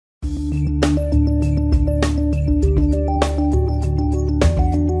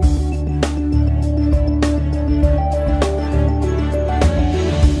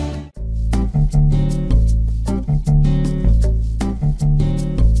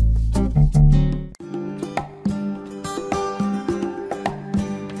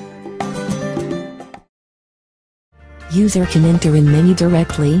User can enter in menu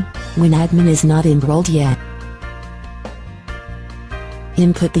directly, when admin is not enrolled yet.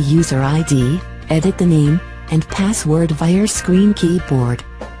 Input the user ID, edit the name, and password via screen keyboard.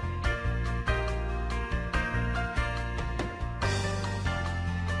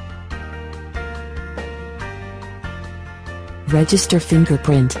 Register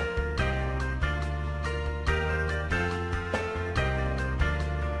fingerprint.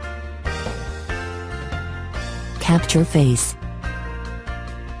 Capture face.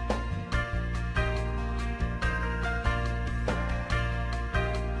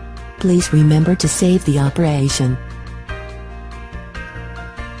 Please remember to save the operation.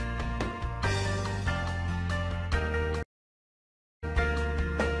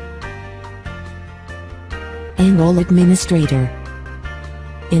 Enroll administrator.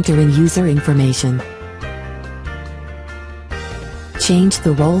 Enter in user information. Change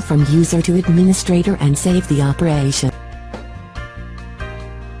the role from user to administrator and save the operation.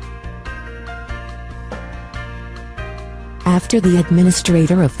 After the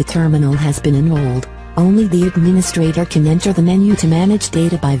administrator of the terminal has been enrolled, only the administrator can enter the menu to manage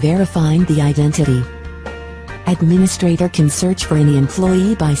data by verifying the identity. Administrator can search for any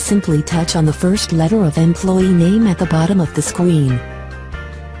employee by simply touch on the first letter of employee name at the bottom of the screen.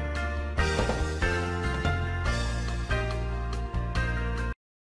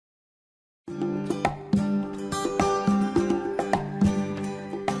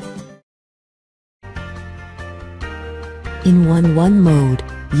 In 1-1 mode,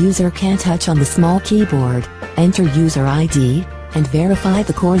 user can touch on the small keyboard, enter user ID, and verify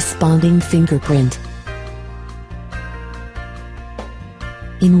the corresponding fingerprint.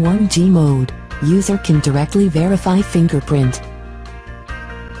 In 1G mode, user can directly verify fingerprint.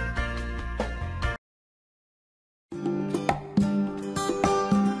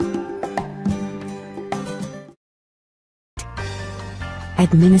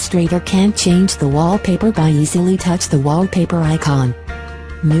 Administrator can change the wallpaper by easily touch the wallpaper icon.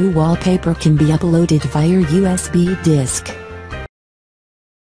 New wallpaper can be uploaded via USB disk.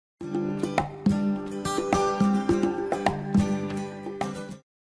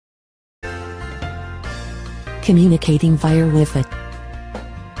 Communicating via Wi-Fi.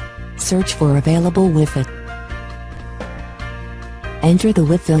 Search for available Wi-Fi. Enter the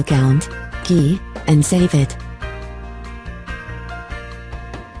Wi-Fi account, key, and save it.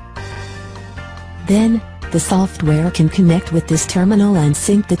 Then, the software can connect with this terminal and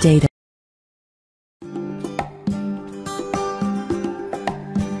sync the data.